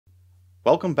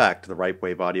Welcome back to the Right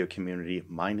Wave Audio community.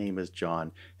 My name is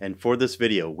John, and for this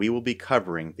video we will be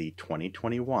covering the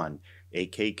 2021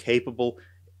 8K capable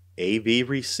AV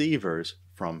receivers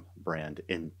from brand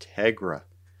Integra.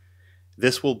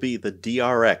 This will be the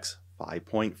DRX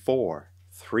 5.4,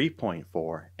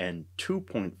 3.4, and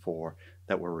 2.4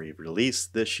 that were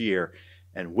released this year,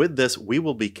 and with this we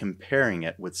will be comparing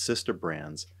it with sister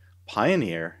brands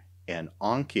Pioneer and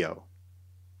Onkyo.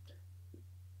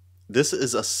 This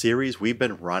is a series we've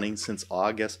been running since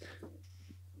August,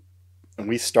 and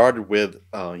we started with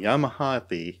Yamaha at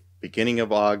the beginning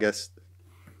of August.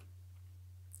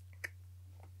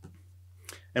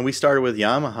 And we started with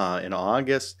Yamaha in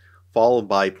August, followed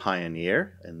by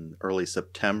Pioneer in early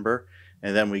September,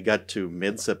 and then we got to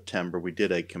mid-September. We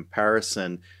did a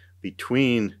comparison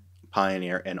between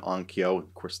Pioneer and Onkyo.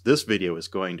 Of course, this video is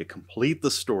going to complete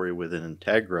the story within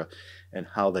Integra and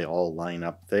how they all line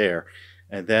up there.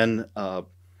 And then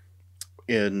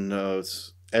in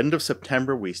end of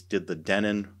September, we did the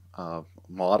Denon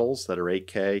models that are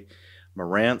 8K.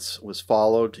 Marantz was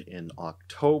followed in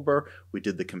October. We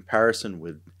did the comparison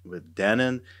with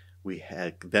Denon. We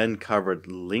had then covered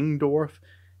Lyngdorf,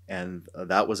 and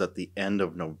that was at the end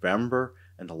of November.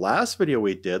 And the last video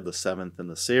we did, the 7th in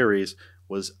the series,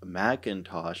 was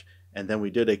McIntosh. And then we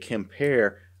did a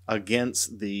compare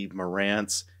against the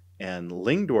Marantz and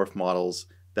Lyngdorf models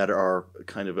that are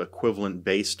kind of equivalent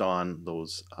based on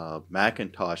those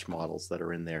McIntosh models that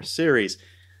are in their series.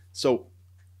 So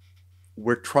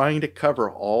we're trying to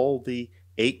cover all the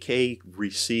 8K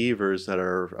receivers that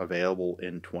are available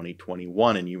in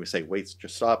 2021. And you would say, wait,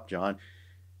 just stop, John.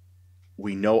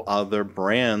 We know other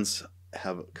brands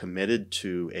have committed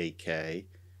to 8K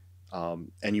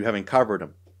and you haven't covered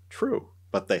them. True,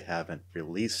 but they haven't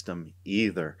released them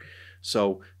either.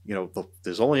 So, you know,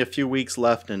 there's only a few weeks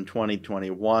left in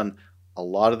 2021. A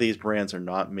lot of these brands are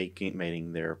not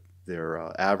making their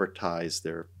advertised,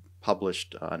 their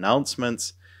published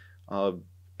announcements,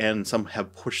 and some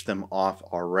have pushed them off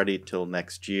already till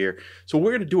next year. So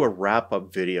we're going to do a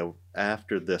wrap-up video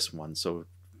after this one. So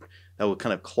that will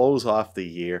kind of close off the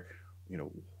year. You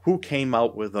know, who came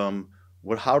out with them?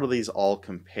 How do these all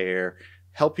compare?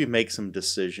 Help you make some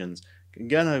decisions.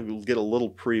 Again, I will get a little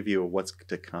preview of what's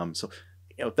to come. So,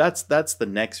 you know, that's the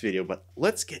next video, but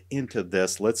let's get into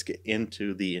this. Let's get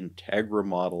into the Integra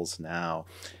models now.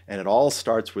 And it all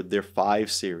starts with their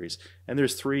 5 series. And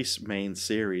there's 3 main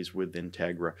series with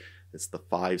Integra. It's the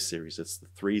 5 series, it's the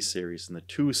 3 series, and the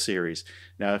 2 series.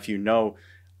 Now, if you know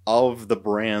of the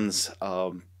brands,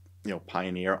 you know,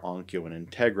 Pioneer, Onkyo,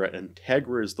 and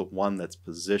Integra is the one that's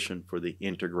positioned for the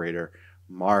integrator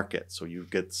market. So you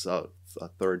get a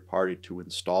third party to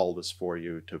install this for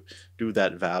you, to do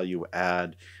that value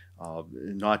add,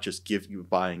 not just give you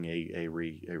buying a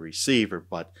receiver,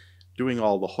 but doing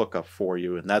all the hookup for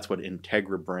you. And that's what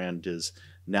Integra brand is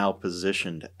now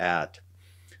positioned at.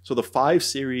 So the 5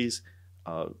 series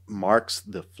marks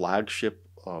the flagship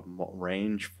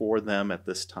range for them at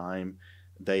this time.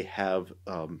 They have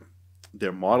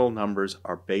their model numbers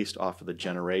are based off of the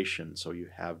generation. So you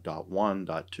have .1,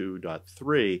 .2,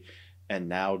 .3, and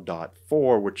now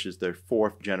 .4, which is their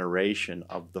 4th generation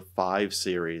of the 5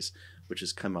 series, which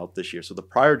has come out this year. So the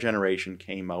prior generation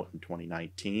came out in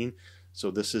 2019.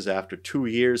 So this is after 2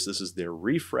 years. This is their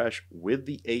refresh with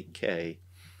the 8K.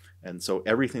 And so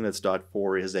everything that's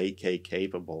 .4 is 8K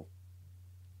capable.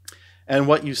 And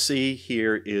what you see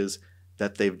here is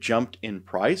that they've jumped in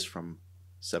price from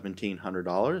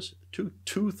 $1,700 to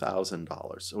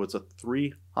 $2,000. So it's a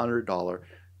 $300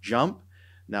 jump.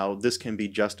 Now, this can be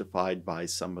justified by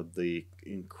some of the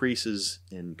increases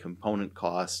in component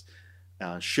costs,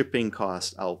 shipping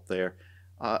costs out there.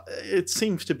 It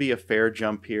seems to be a fair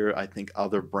jump here. I think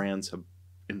other brands have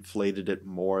inflated it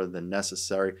more than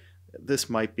necessary. This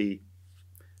might be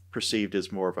perceived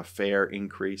as more of a fair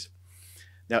increase.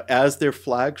 Now, as their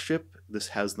flagship, this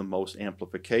has the most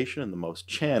amplification and the most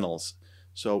channels.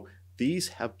 So these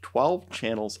have 12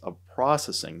 channels of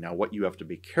processing. Now, what you have to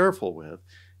be careful with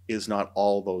is not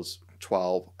all those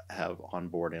 12 have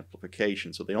onboard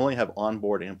amplification. So they only have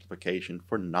onboard amplification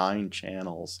for 9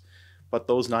 channels. But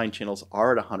those 9 channels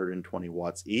are at 120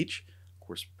 watts each. Of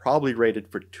course, probably rated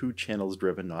for 2 channels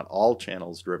driven, not all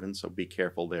channels driven, so be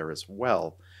careful there as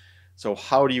well. So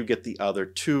how do you get the other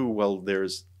 2? Well,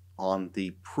 there's on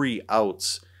the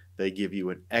pre-outs, they give you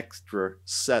an extra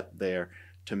set there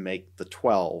to make the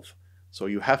 12. So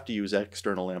you have to use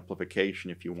external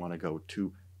amplification if you want to go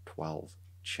to 12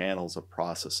 channels of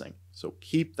processing. So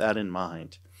keep that in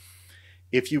mind.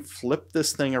 If you flip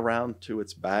this thing around to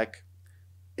its back,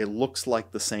 it looks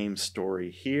like the same story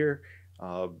here.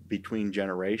 between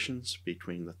generations,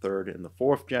 between the third and the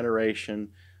fourth generation.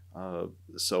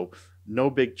 So no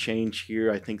big change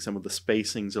here. I think some of the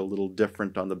spacings are a little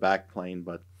different on the back plane,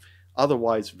 but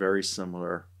otherwise very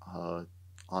similar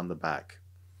on the back.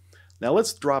 Now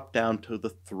let's drop down to the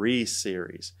 3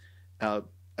 Series.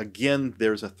 Again,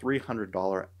 there's a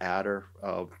 $300 adder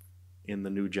in the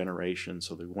new generation,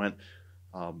 so they went,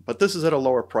 but this is at a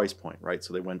lower price point, right?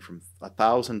 So they went from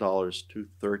 $1,000 to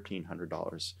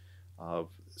 $1,300.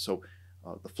 So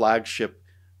the flagship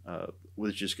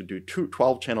was just going to do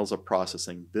 12 channels of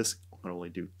processing. This can only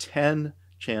do 10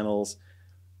 channels.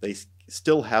 They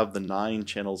still have the 9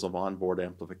 channels of onboard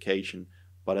amplification,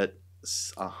 but at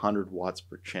 100 watts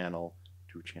per channel,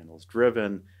 2 channels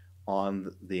driven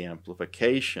on the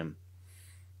amplification.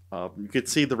 You can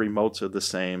see the remotes are the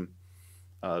same.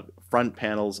 Front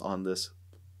panels on this,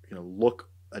 look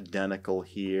identical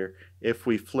here. If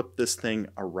we flip this thing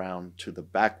around to the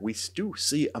back, we do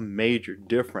see a major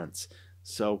difference.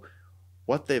 So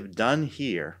what they've done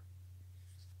here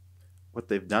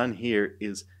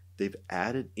is they've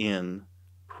added in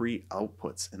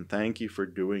pre-outputs, and thank you for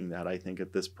doing that. I think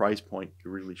at this price point you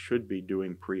really should be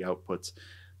doing pre-outputs,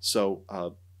 so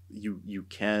you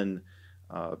can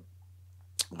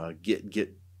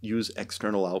use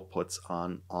external outputs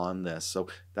on this. So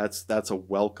that's a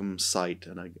welcome sight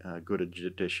and a good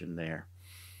addition there.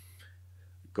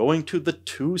 Going to the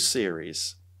 2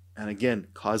 Series, and again,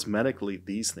 cosmetically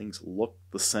these things look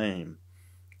the same.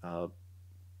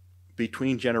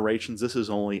 Between generations, this is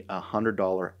only a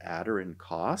 $100 adder in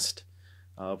cost.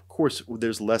 Of course,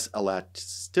 there's less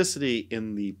elasticity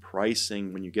in the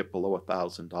pricing when you get below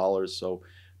 $1,000, so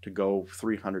to go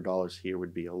 $300 here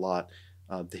would be a lot.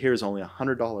 Here's only a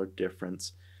 $100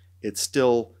 difference. It's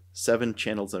still 7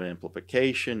 channels of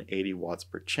amplification, 80 watts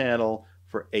per channel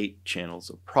for 8 channels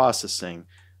of processing.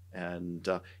 And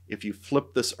if you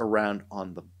flip this around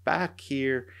on the back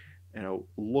here,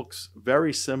 looks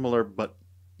very similar, but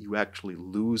you actually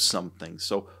lose something.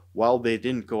 So while they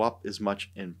didn't go up as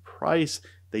much in price,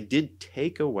 they did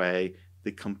take away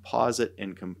the composite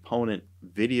and component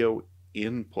video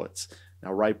inputs.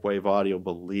 Now, Ripewave Audio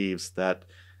believes that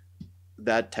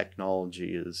that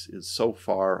technology is so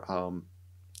far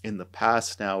in the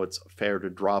past now, it's fair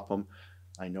to drop them.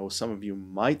 I know some of you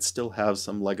might still have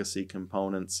some legacy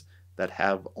components that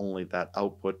have only that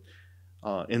output.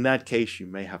 In that case, you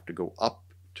may have to go up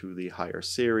to the higher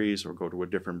series or go to a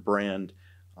different brand,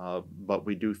 but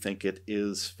we do think it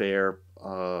is fair,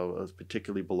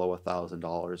 particularly below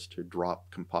 $1,000, to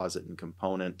drop composite and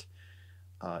component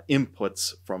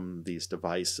inputs from these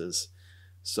devices.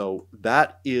 So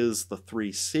that is the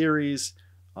 3 Series.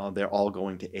 They're all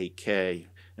going to 8K,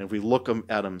 and if we look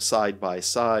at them side by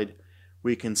side,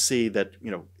 we can see that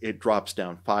it drops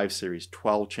down. 5 Series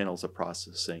 12 channels of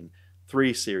processing,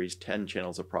 3 Series 10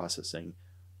 channels of processing,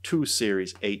 2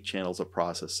 Series 8 channels of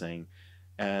processing,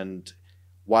 and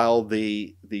while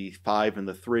the 5 and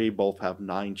the 3 both have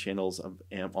 9 channels of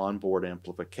onboard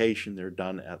amplification, they're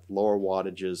done at lower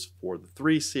wattages for the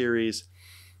 3 Series,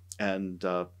 and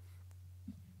the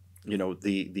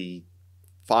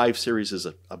 5 Series is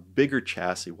a bigger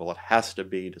chassis. Well, it has to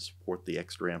be to support the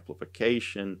extra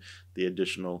amplification, the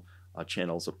additional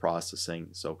channels of processing,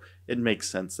 so it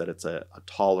makes sense that it's a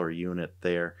taller unit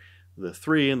there. The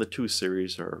 3 and the 2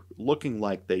 Series are looking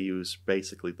like they use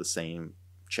basically the same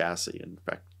chassis. In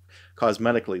fact,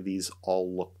 cosmetically, these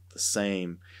all look the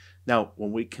same. Now,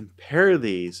 when we compare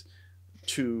these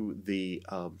to the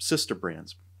sister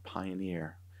brands,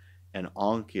 Pioneer and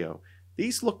Onkyo,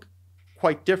 these look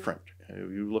quite different.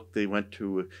 They went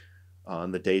to,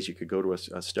 in the days you could go to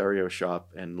a stereo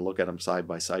shop and look at them side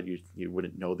by side, you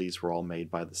wouldn't know these were all made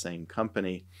by the same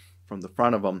company from the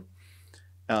front of them.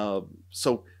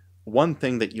 So one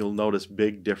thing that you'll notice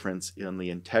big difference in the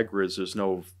Integra is there's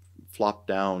no flop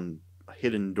down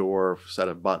hidden door set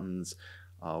of buttons.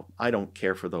 I don't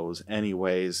care for those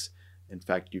anyways. In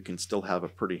fact, you can still have a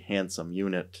pretty handsome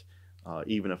unit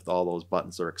even if all those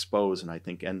buttons are exposed, and I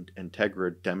think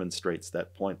Integra demonstrates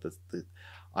that point, that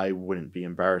I wouldn't be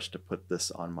embarrassed to put this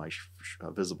on my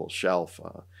visible shelf.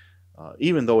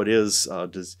 Even though it is,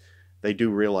 they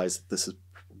do realize that this is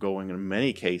going in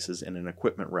many cases in an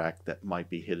equipment rack that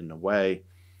might be hidden away,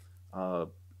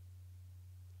 and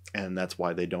that's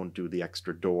why they don't do the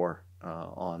extra door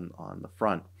on the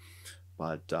front.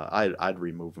 But I'd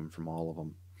remove them from all of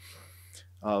them.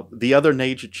 The other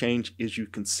major change is you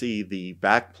can see the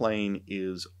backplane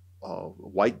is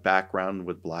white background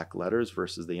with black letters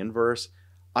versus the inverse.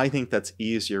 I think that's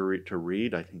easier to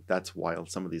read. I think that's why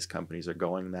some of these companies are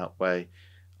going that way.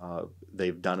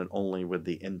 They've done it only with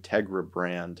the Integra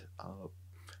brand.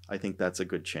 I think that's a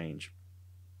good change.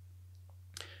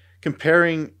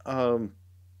 Comparing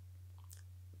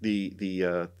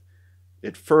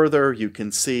it further, you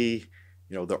can see,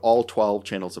 they're all 12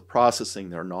 channels of processing.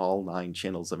 They're all 9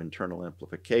 channels of internal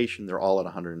amplification. They're all at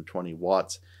 120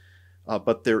 watts.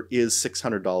 But there is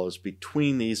 $600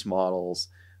 between these models.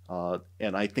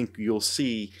 And I think you'll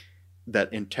see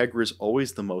that Integra is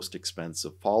always the most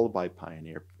expensive, followed by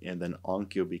Pioneer, and then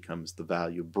Onkyo becomes the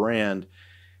value brand.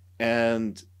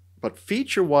 But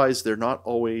feature-wise, they're not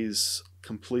always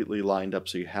completely lined up,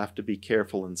 so you have to be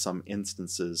careful in some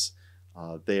instances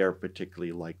there,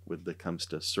 particularly like when it comes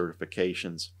to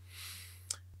certifications.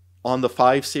 On the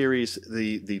 5 Series,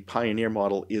 the Pioneer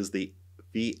model is the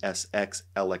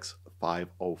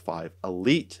VSX-LX505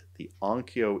 ELITE. The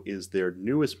Onkyo is their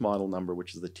newest model number,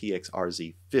 which is the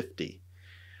TXRZ50.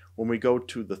 When we go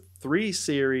to the 3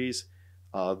 Series,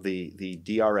 the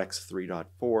DRX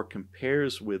 3.4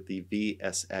 compares with the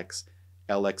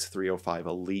VSX-LX305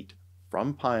 ELITE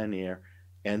from Pioneer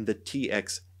and the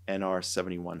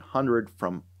TXNR7100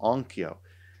 from Onkyo.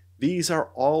 These are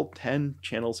all 10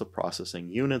 channels of processing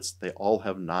units. They all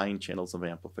have 9 channels of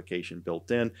amplification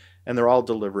built in, and they're all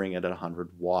delivering at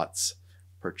 100 watts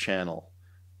per channel,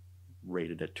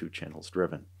 rated at 2 channels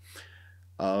driven.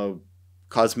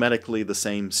 Cosmetically, the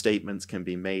same statements can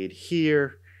be made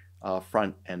here,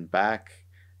 front and back,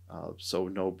 so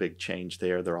no big change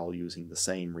there. They're all using the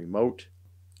same remote.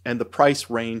 And the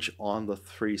price range on the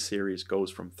 3 Series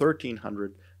goes from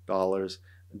 $1,300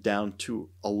 down to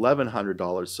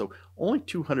 $1,100, so only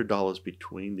 $200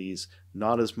 between these.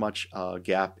 Not as much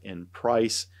gap in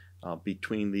price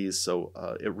between these, so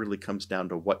it really comes down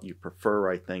to what you prefer,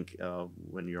 I think,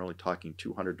 when you're only talking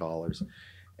 $200.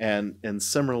 And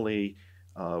similarly,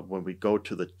 when we go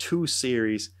to the 2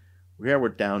 Series, we're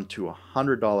down to a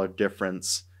 $100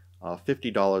 difference,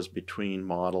 $50 between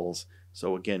models.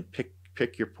 So again, pick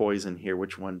your poison here.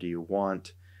 Which one do you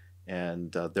want?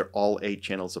 And they're all 8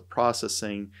 channels of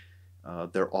processing.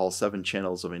 They're all 7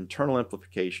 channels of internal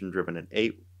amplification driven at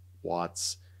 80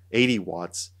 watts,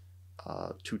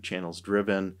 2 channels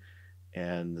driven.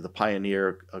 And the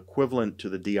Pioneer equivalent to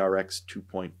the DRX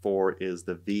 2.4 is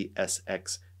the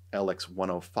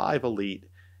VSX-LX105 ELITE,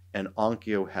 and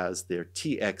Onkyo has their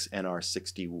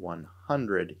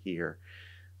TXNR6100 here.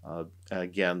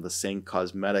 Again, the same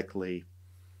cosmetically,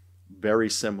 very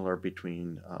similar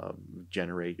between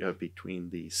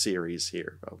the series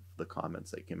here of the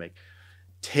comments they can make.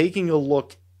 Taking a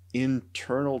look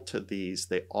internal to these,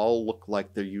 they all look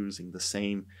like they're using the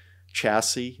same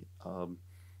chassis.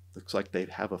 Looks like they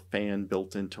have a fan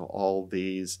built into all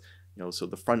these, so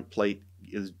the front plate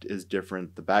is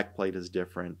different, the back plate is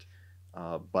different,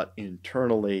 but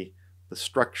internally the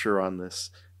structure on this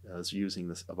is using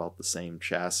this about the same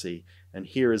chassis. And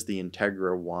here is the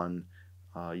Integra one.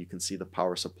 You can see the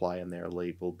power supply in there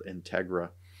labeled Integra.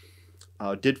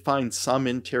 Did find some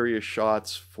interior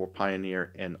shots for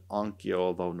Pioneer and Onkyo,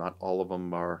 although not all of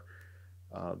them are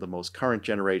the most current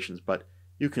generations, but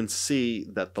you can see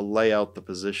that the layout, the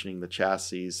positioning, the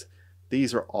chassis,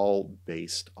 these are all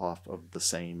based off of the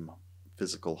same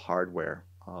physical hardware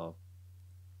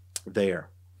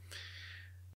there.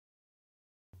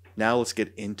 Now let's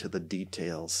get into the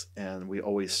details, and we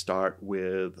always start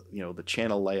with the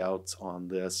channel layouts on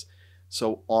this.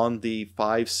 So on the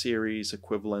 5 Series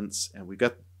equivalents, and we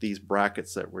got these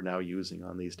brackets that we're now using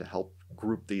on these to help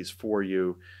group these for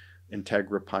you.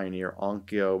 Integra, Pioneer,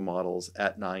 Onkyo models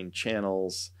at 9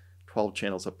 channels, 12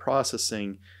 channels of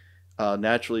processing.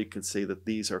 Naturally, you can see that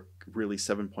these are really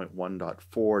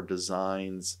 7.1.4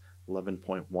 designs,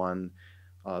 11.1.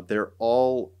 They're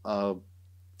all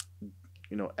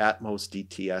Atmos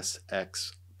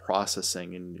DTS:X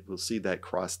processing, and we'll see that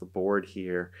across the board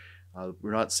here.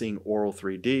 We're not seeing Aural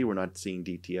 3D, we're not seeing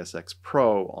DTS:X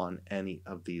Pro on any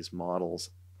of these models.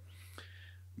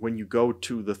 When you go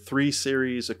to the 3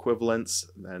 Series equivalents,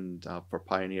 and for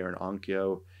Pioneer and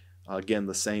Onkyo, again,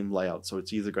 the same layout. So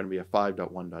it's either going to be a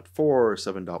 5.1.4 or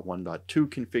 7.1.2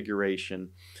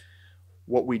 configuration.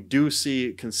 What we do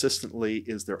see consistently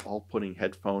is they're all putting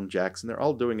headphone jacks, and they're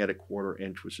all doing it at 1/4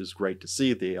 inch, which is great to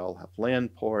see. They all have LAN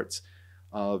ports.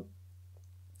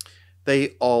 They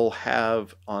all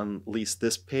have, on at least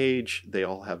this page, they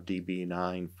all have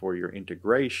DB9 for your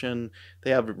integration.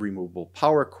 They have removable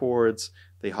power cords.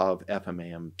 They have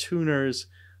FM/AM tuners.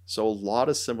 So a lot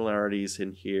of similarities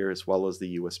in here, as well as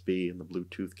the USB and the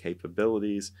Bluetooth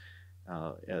capabilities,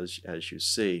 as you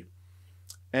see.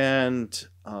 And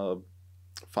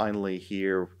finally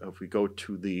here, if we go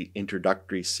to the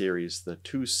introductory series, the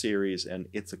 2 Series and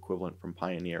its equivalent from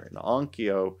Pioneer and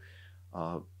Onkyo,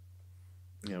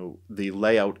 the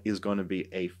layout is going to be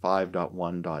a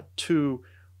 5.1.2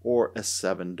 or a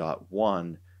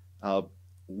 7.1.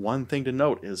 One thing to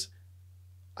note is,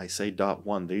 I say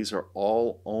 .1, these are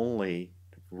all only,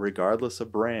 regardless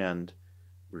of brand,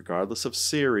 regardless of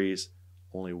series,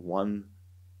 only one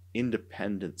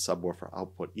independent subwoofer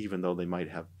output, even though they might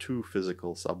have two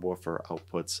physical subwoofer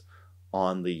outputs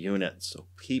on the unit. So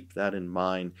keep that in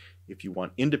mind. If you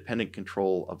want independent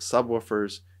control of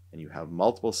subwoofers and you have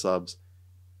multiple subs,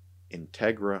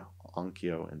 Integra,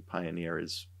 Onkyo, and Pioneer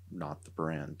is not the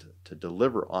brand to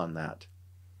deliver on that.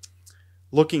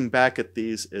 Looking back at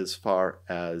these as far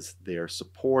as their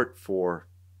support for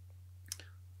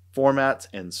formats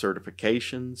and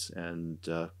certifications,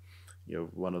 and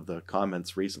one of the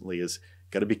comments recently is,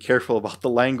 got to be careful about the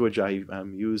language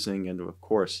I'm using. And of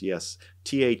course, yes,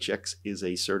 THX is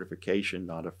a certification,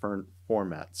 not a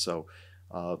format. So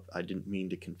I didn't mean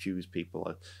to confuse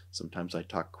people. Sometimes I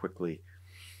talk quickly.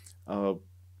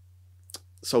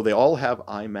 So they all have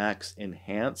IMAX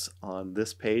Enhance on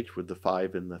this page with the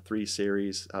 5 and the 3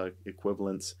 series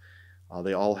equivalents.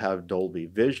 They all have Dolby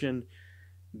Vision.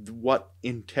 What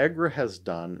Integra has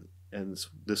done, and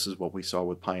this is what we saw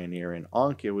with Pioneer and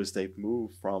Onkyo, is they've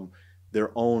moved from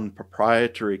their own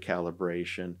proprietary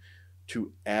calibration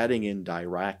to adding in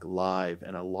Dirac Live,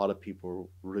 and a lot of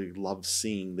people really love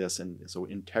seeing this, and so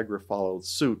Integra followed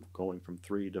suit, going from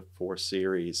 3 to 4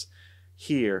 series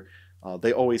here.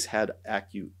 They always had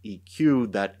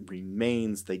AccuEQ, that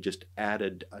remains. They just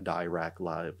added a Dirac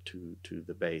Live to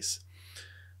the base.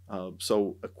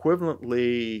 So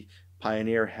equivalently,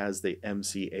 Pioneer has the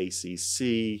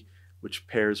MCACC, which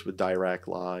pairs with Dirac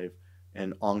Live,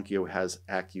 and Onkyo has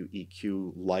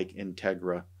AccuEQ like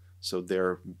Integra, so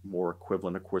they're more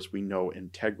equivalent. Of course, we know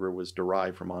Integra was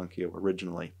derived from Onkyo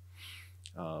originally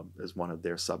as one of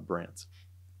their sub-brands.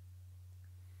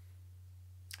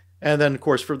 And then, of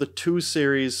course, for the 2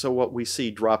 series, so what we see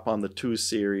drop on the 2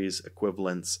 series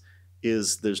equivalents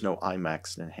is there's no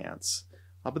IMAX Enhance.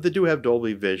 But they do have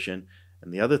Dolby Vision.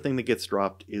 And the other thing that gets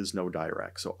dropped is no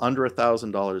Dirac. So under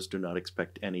 $1,000, do not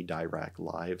expect any Dirac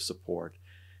Live support.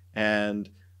 And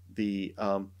the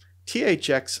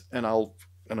THX, and I'm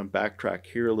going to backtrack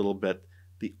here a little bit,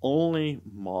 the only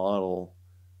model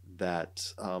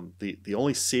that, the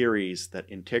only series that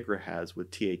Integra has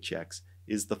with THX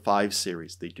is the 5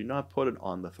 series. They do not put it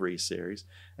on the 3 series,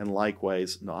 and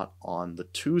likewise not on the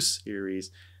 2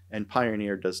 series, and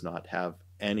Pioneer does not have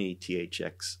any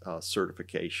THX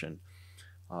certification.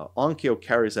 Onkyo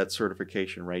carries that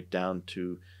certification right down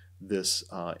to this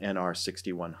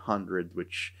NR6100,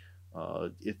 which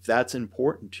if that's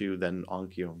important to you, then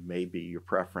Onkyo may be your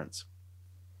preference.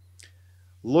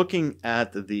 Looking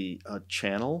at the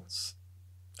channels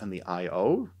and the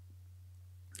I/O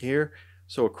here,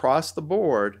 so across the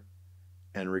board,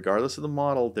 and regardless of the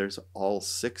model, there's all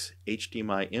 6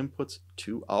 HDMI inputs,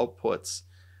 2 outputs.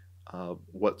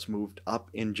 What's moved up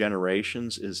in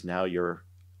generations is now you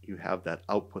have that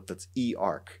output that's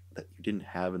E-arc that you didn't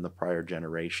have in the prior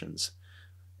generations.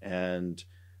 And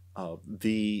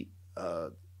the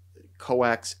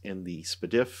coax in the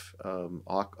SPDIF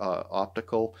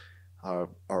optical are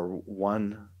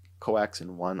 1 coax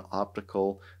and 1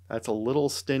 optical. That's a little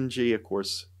stingy. Of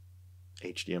course,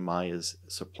 HDMI is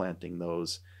supplanting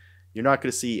those. You're not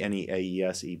going to see any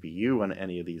AES EBU on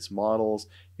any of these models.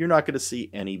 You're not going to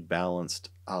see any balanced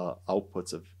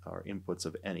outputs or inputs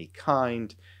of any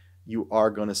kind. You are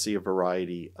going to see a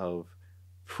variety of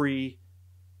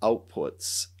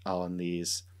pre-outputs on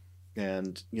these,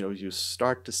 and you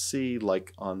start to see,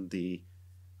 like on the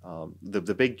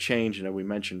big change, we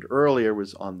mentioned earlier,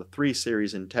 was on the 3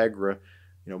 series Integra,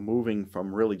 moving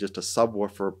from really just a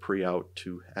subwoofer pre-out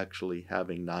to actually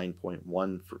having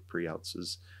 9.1 for pre-outs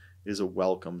is a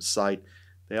welcome sight.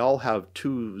 They all have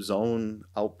 2 zone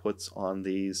outputs on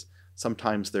these.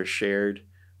 Sometimes they're shared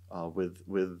with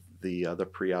the other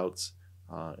pre-outs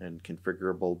and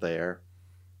configurable there.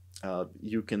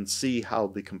 You can see how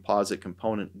the composite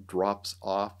component drops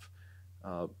off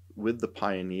with the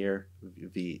Pioneer,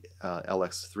 the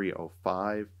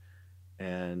LX305,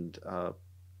 and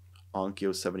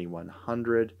Onkyo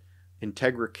 7100.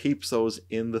 Integra keeps those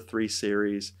in the 3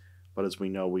 series, but as we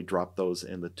know, we drop those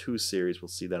in the 2 series. We'll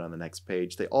see that on the next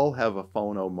page. They all have a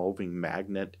phono moving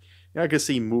magnet. You're not going to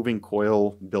see moving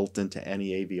coil built into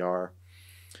any AVR.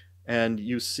 And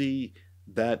you see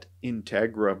that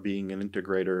Integra, being an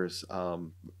integrator's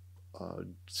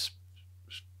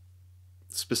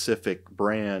specific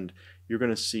brand, you're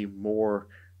going to see more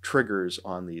triggers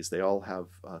on these. They all have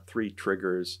 3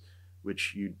 triggers,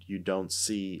 which you don't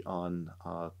see on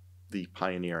the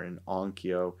Pioneer and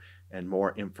Onkyo, and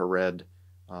more infrared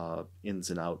ins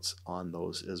and outs on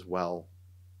those as well.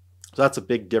 So that's a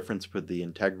big difference with the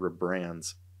Integra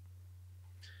brands.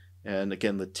 And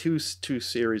again, the two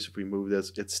series, if we move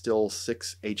this, it's still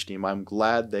 6 HDMI. I'm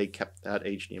glad they kept that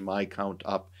HDMI count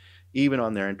up, even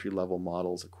on their entry-level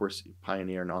models. Of course,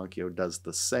 Pioneer and Onkyo does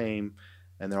the same,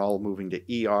 and they're all moving to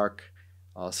eARC.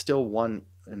 Still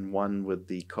 1-in-1 with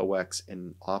the coax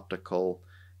and optical,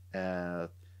 and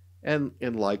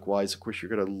likewise, of course, you're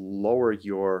going to lower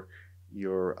your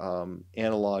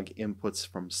analog inputs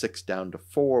from 6 down to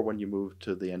 4 when you move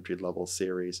to the entry-level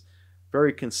series.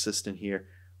 Very consistent here.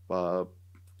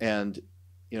 And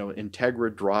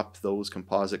Integra dropped those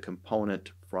composite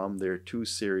component from their 2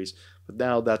 series, but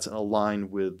now that's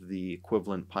aligned with the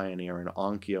equivalent Pioneer and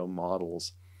Onkyo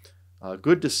models.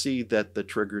 Good to see that the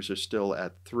triggers are still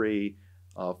at 3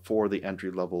 for the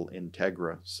entry-level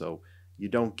Integra. So you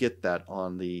don't get that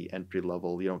on the entry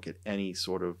level. You don't get any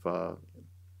sort of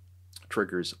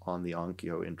triggers on the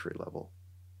Onkyo entry level.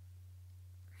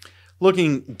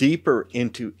 Looking deeper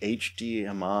into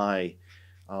HDMI,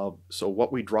 so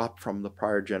what we dropped from the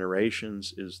prior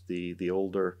generations is the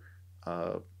older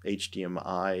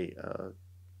HDMI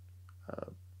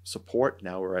support.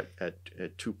 Now we're at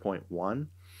 2.1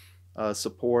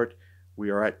 support. We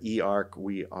are at eARC.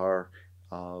 We are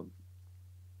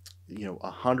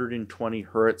 120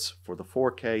 hertz for the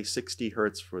 4K, 60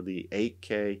 hertz for the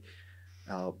 8K.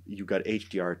 You got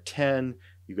HDR10.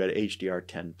 You got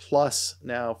HDR10 Plus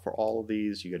now for all of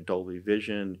these. You got Dolby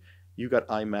Vision. You got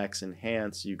IMAX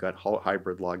Enhanced, you got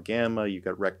Hybrid Log Gamma, you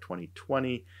got Rec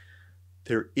 2020.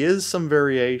 There is some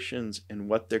variations in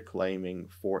what they're claiming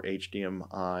for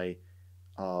HDMI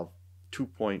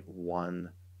 2.1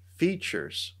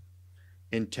 features.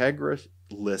 Integra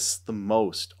lists the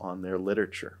most on their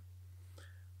literature.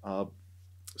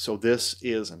 So this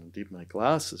is, I'm going to leave my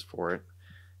glasses for it,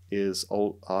 is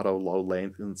auto low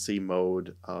latency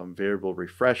mode, variable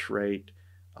refresh rate,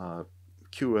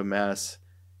 QMS,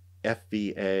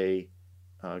 FVA,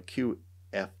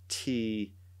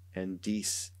 QFT, and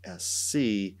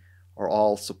DSC are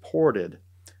all supported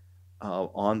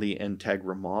on the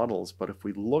Integra models. But if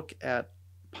we look at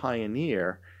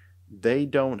Pioneer, they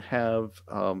don't have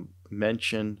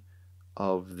mention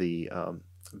of the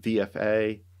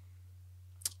VFA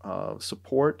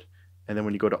support. And then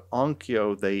when you go to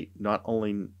Onkyo, they not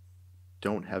only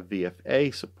don't have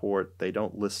VFA support, they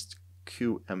don't list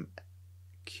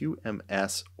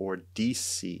QMS or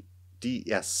DSC.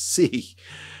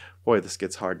 Boy, this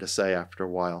gets hard to say after a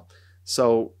while.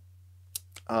 So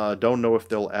don't know if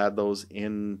they'll add those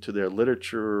into their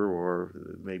literature,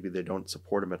 or maybe they don't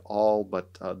support them at all,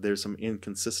 but there's some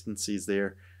inconsistencies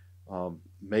there.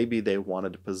 Maybe they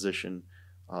wanted to position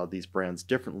these brands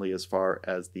differently as far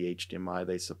as the HDMI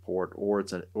they support, or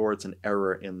it's an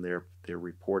error in their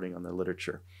reporting on their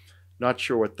literature. Not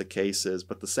sure what the case is,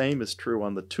 but the same is true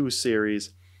on the 2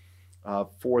 series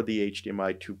for the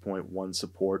HDMI 2.1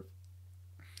 support.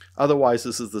 Otherwise,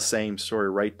 this is the same story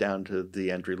right down to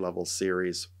the entry-level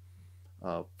series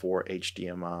for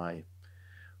HDMI.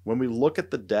 When we look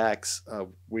at the DACs,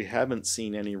 we haven't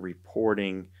seen any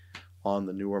reporting on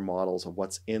the newer models of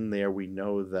what's in there. We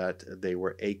know that they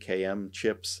were AKM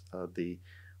chips. The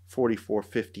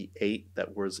 4458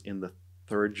 that was in the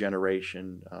 3rd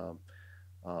generation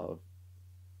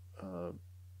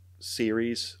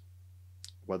series,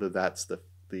 whether that's the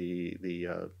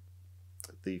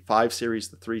 5 series,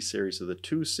 the 3 series, or the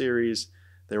 2 series,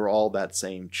 they were all that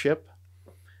same chip.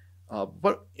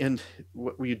 But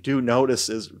what we do notice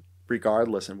is,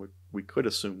 regardless, and we could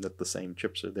assume that the same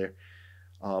chips are there,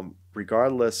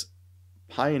 regardless,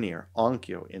 Pioneer,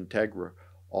 Onkyo, Integra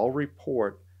all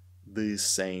report the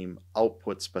same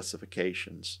output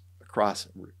specifications across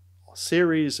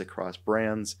series, across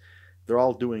brands. They're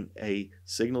all doing a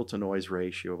signal-to-noise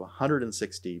ratio of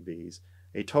 106 dBs,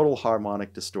 a total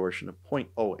harmonic distortion of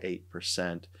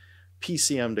 0.08%,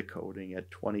 PCM decoding at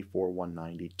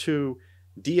 24192.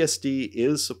 DSD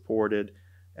is supported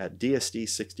at DSD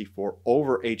 64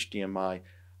 over HDMI.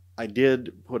 I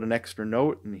did put an extra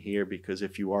note in here because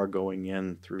if you are going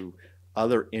in through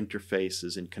other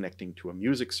interfaces and connecting to a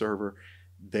music server,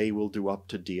 they will do up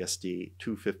to DSD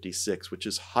 256, which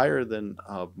is higher than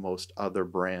most other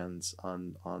brands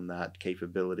on that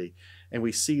capability. And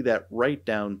we see that right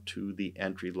down to the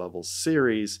entry-level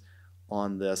series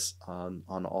on this, on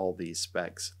all these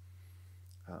specs.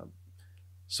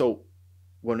 So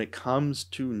when it comes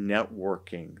to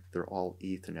networking, they're all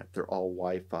Ethernet, they're all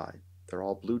Wi-Fi, they're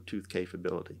all Bluetooth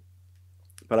capability.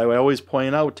 But I always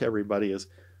point out to everybody is,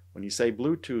 when you say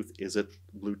Bluetooth, is it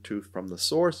Bluetooth from the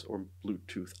source or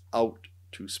Bluetooth out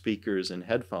to speakers and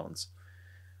headphones?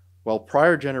 Well,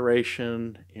 prior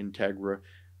generation Integra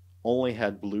only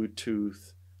had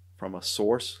Bluetooth from a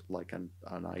source, like an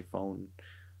iPhone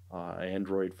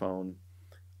Android phone.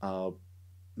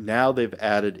 Now they've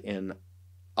added in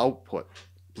output,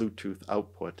 Bluetooth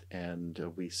output, and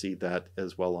we see that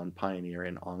as well on Pioneer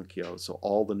and Onkyo. So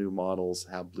all the new models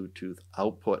have Bluetooth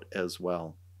output as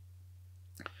well.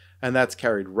 And that's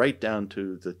carried right down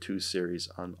to the 2 series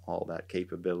on all that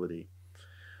capability.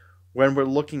 When we're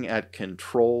looking at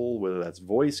control, whether that's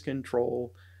voice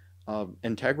control,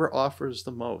 Integra offers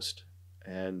the most.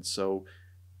 And so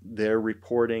they're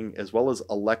reporting, as well as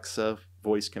Alexa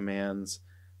voice commands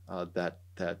that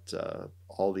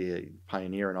all the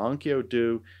Pioneer and Onkyo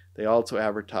do. They also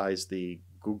advertise the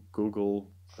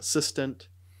Google Assistant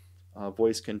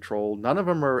voice control. None of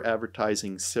them are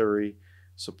advertising Siri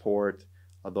support,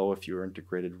 although if you're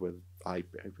integrated with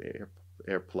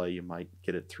AirPlay, you might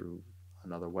get it through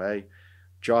another way.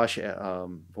 Josh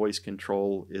voice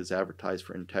control is advertised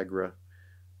for Integra,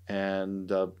 and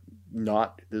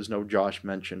there's no Josh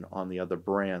mention on the other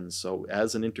brands. So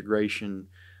as an integration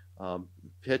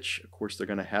pitch, of course, they're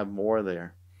going to have more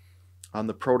there. On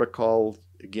the protocol,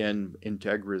 again,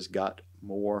 Integra's got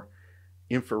more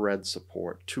infrared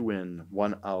support, 2 in,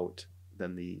 1 out,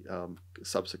 than the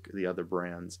other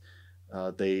brands.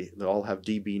 They all have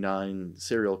DB9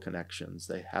 serial connections.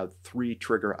 They have 3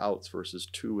 trigger outs versus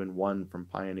 2 and 1 from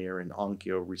Pioneer and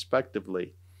Onkyo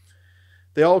respectively.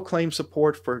 They all claim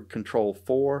support for Control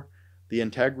 4. The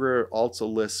Integra also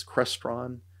lists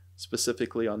Crestron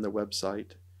specifically on their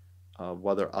website.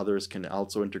 Whether others can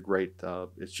also integrate,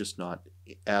 it's just not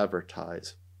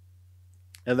advertised.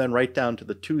 And then right down to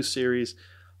the 2 series,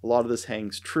 a lot of this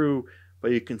hangs true, but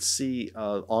you can see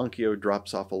Onkyo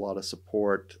drops off a lot of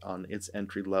support on its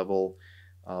entry level,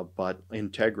 but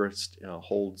Integra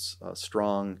holds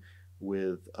strong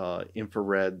with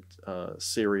infrared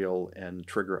serial and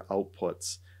trigger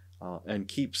outputs, and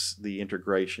keeps the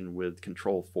integration with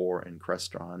Control 4 and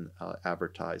Crestron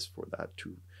advertised for that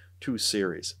 2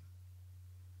 series.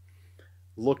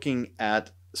 Looking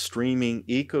at streaming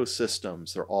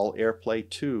ecosystems, they're all AirPlay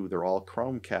 2, they're all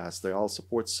Chromecast, they all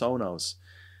support Sonos.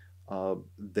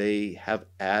 They have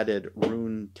added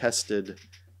Roon-tested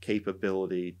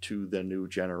capability to the new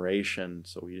generation,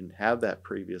 so we didn't have that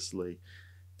previously.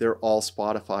 They're all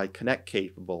Spotify Connect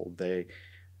capable. They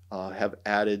have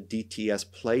added DTS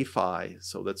Play-Fi,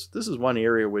 so this is one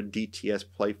area where DTS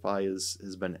Play-Fi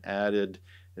has been added.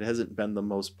 It hasn't been the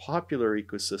most popular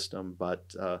ecosystem,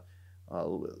 but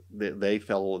they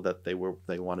felt that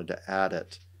they wanted to add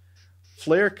it.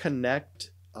 Flare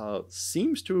Connect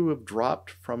seems to have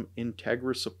dropped from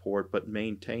Integra support, but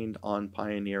maintained on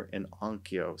Pioneer and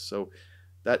Onkyo. So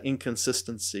that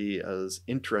inconsistency is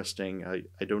interesting.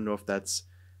 I don't know if that's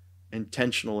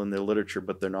intentional in their literature,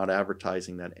 but they're not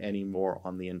advertising that anymore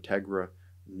on the Integra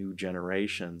new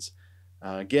generations.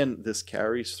 Again, this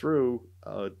carries through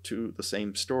to the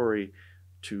same story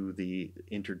to the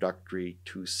introductory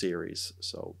 2 series.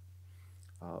 So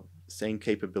same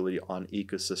capability on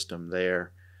ecosystem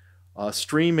there.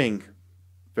 Streaming,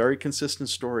 very consistent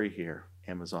story here.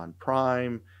 Amazon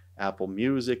Prime, Apple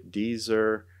Music,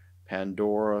 Deezer,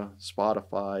 Pandora,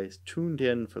 Spotify, tuned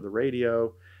in for the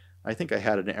radio. I think I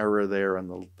had an error there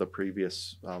on the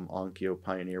previous Onkyo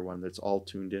Pioneer one. That's all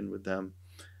tuned in with them.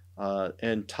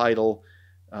 And Tidal,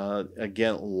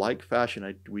 again, like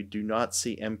fashion, we do not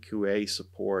see MQA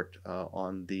support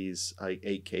on these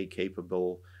 8K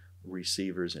capable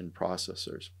receivers and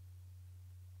processors.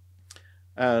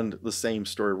 And the same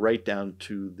story right down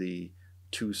to the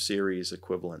 2 series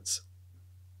equivalents.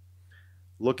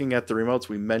 Looking at the remotes,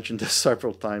 we mentioned this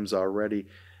several times already,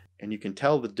 and you can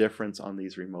tell the difference on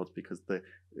these remotes because the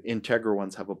Integra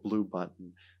ones have a blue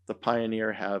button. The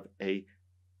Pioneer have a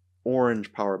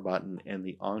orange power button, and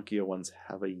the Onkyo ones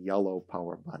have a yellow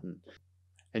power button.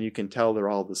 And you can tell they're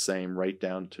all the same right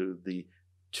down to the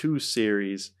 2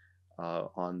 series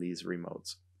on these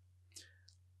remotes.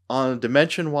 On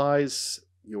dimension-wise,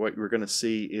 what we're going to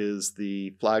see is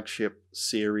the flagship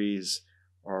series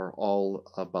are all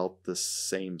about the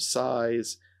same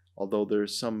size, although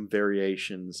there's some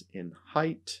variations in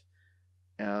height,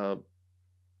 but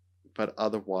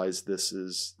otherwise this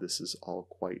is all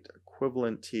quite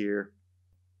equivalent here.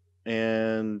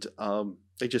 And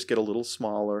they just get a little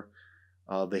smaller.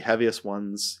 The heaviest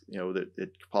ones, that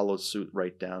it follows suit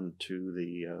right down to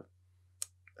the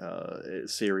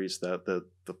series. The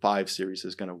 5 series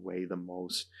is going to weigh the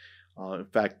most. In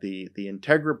fact, the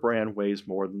Integra brand weighs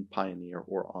more than Pioneer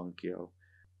or Onkyo.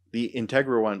 The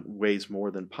Integra one weighs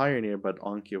more than Pioneer, but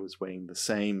Onkyo is weighing the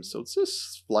same, so it's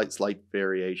just slight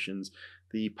variations.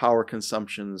 The power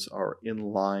consumptions are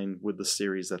in line with the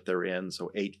series that they're in, so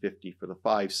 850 for the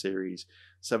 5 series,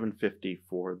 750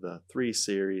 for the 3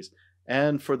 series,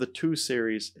 And for the 2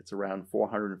 series, it's around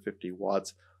 450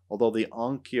 watts, although the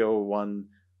Onkyo one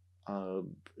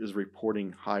is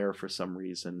reporting higher for some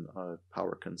reason,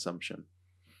 power consumption.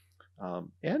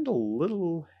 And a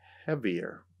little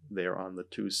heavier there on the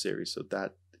 2 series, so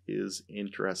that is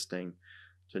interesting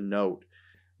to note.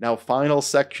 Now, final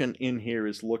section in here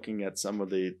is looking at some of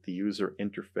the user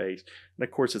interface. And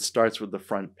of course, it starts with the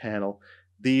front panel.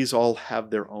 These all have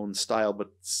their own style,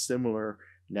 but similar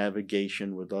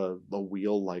navigation with a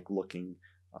wheel-like looking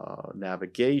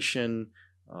navigation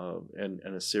and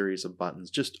a series of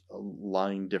buttons, just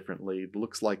aligned differently. It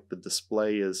looks like the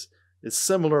display is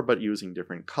similar, but using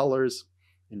different colors.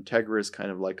 Integra is kind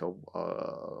of like a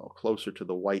closer to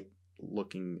the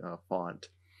white-looking font.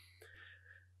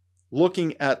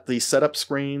 Looking at the setup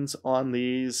screens on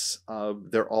these,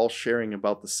 they're all sharing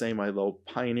about the same, although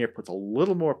Pioneer puts a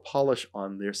little more polish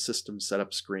on their system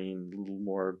setup screen, a little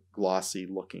more glossy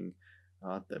looking.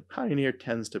 The Pioneer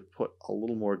tends to put a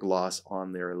little more gloss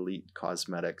on their Elite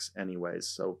cosmetics anyways,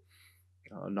 so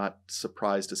not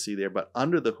surprised to see there. But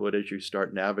under the hood, as you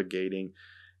start navigating,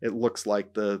 it looks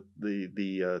like the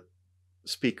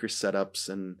speaker setups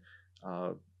and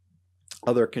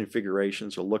other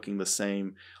configurations are looking the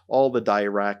same. All the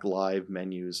Dirac Live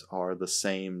menus are the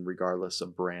same regardless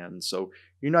of brand, so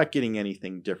you're not getting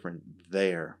anything different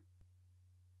there.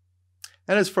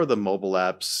 And as for the mobile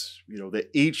apps, they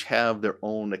each have their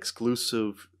own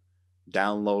exclusive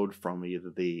download from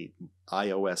either the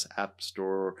iOS App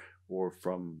Store or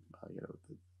from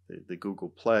the Google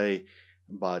Play,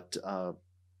 but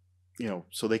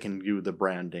so they can view the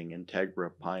branding,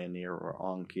 Integra, Pioneer, or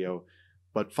Onkyo.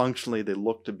 But functionally, they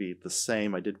look to be the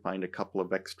same. I did find a couple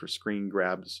of extra screen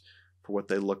grabs for what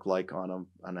they look like on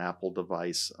an Apple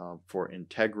device for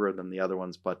Integra than the other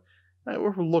ones, but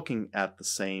we're looking at the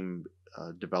same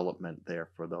development there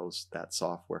for that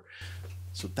software.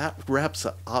 So that wraps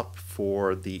it up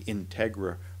for the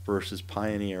Integra versus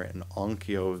Pioneer and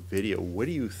Onkyo video. What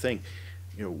do you think?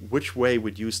 Which way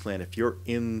would you slant if you're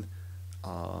in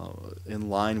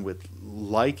line with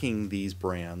liking these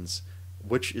brands?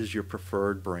 Which is your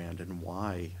preferred brand, and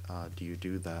why do you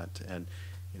do that? And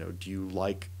do you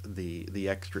like the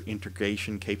extra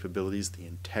integration capabilities the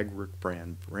Integra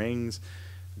brand brings?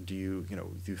 Do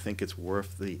you think it's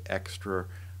worth the extra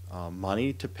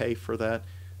money to pay for that,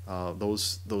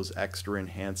 those extra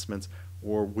enhancements,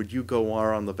 or would you go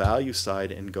more on the value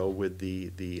side and go with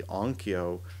the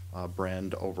Onkyo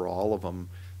brand over all of them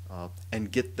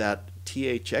and get that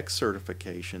THX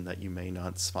certification that you may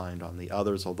not find on the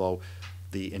others, although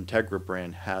the Integra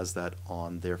brand has that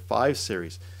on their 5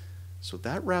 series. So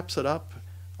that wraps it up.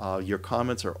 Your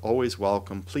comments are always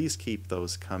welcome. Please keep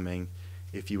those coming.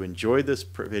 If you enjoyed this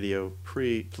video,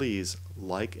 please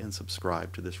like and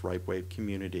subscribe to this RightWave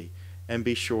community, and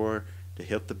be sure to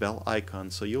hit the bell icon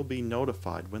so you'll be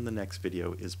notified when the next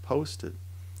video is posted.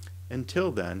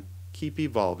 Until then, keep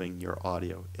evolving your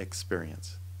audio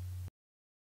experience.